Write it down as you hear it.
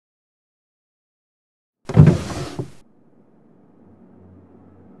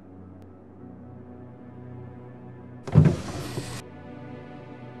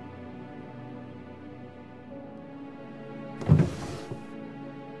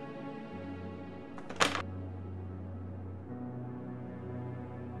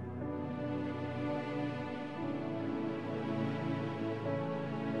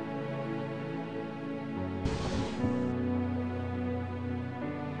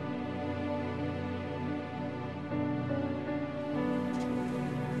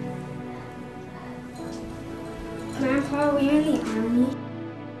Grandpa, were you in the Army?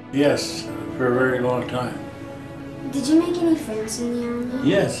 Yes, for a very long time. Did you make any friends in the Army?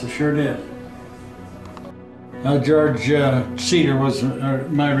 Yes, I sure did. George Ceder was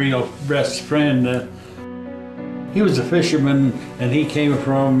my real best friend. He was a fisherman and he came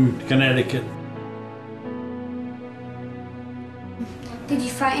from Connecticut. Did you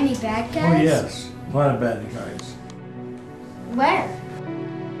fight any bad guys? Oh yes, a lot of bad guys. Where?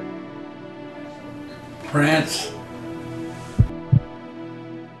 France.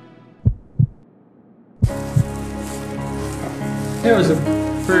 It was a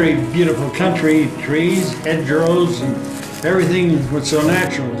very beautiful country, trees, hedgerows, and everything was so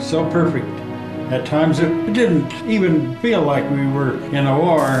natural, so perfect. At times it didn't even feel like we were in a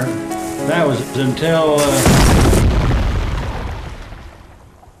war. That was until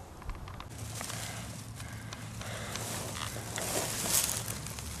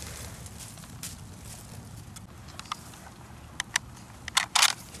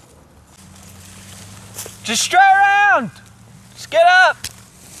Just straight around! Just get up!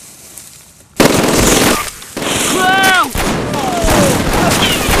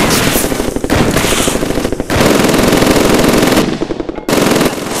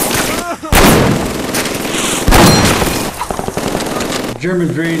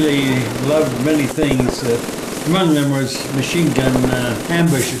 Germans really loved many things. Among them was machine gun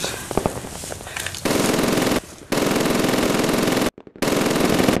ambushes.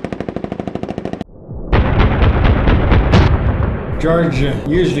 George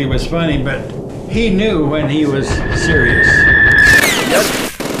usually was funny, but he knew when he was serious. Yep.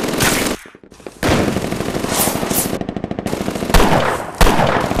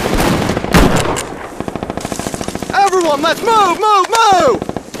 Everyone, let's move, move, move!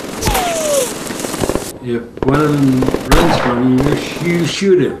 If one of them runs from you, you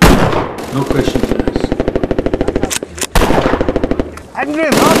shoot him. No questions asked.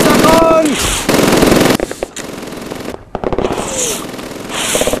 Angriff, Hauptsache!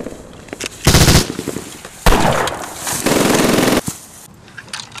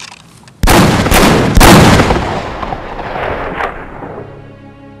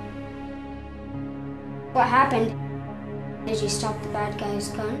 What happened? Did you stop the bad guy's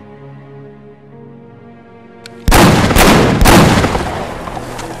gun?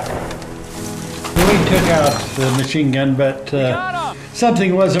 We took out the machine gun, but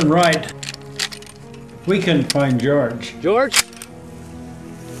something wasn't right. We couldn't find George. George?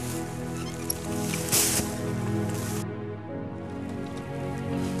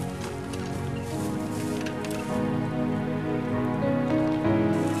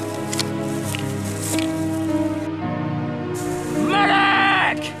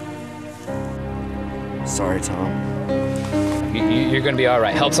 Sorry, Tom. You're gonna be all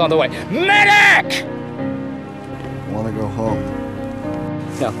right. Help's on the way. Medic! I want to go home.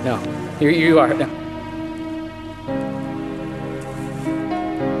 No. You are. No.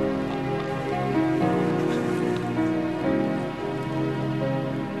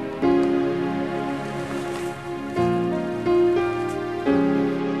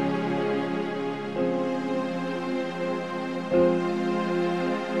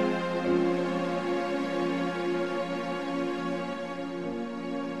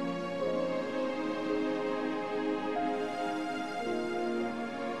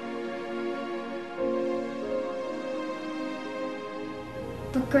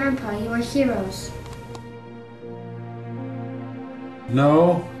 But Grandpa, you are heroes.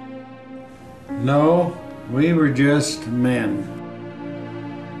 No, we were just men.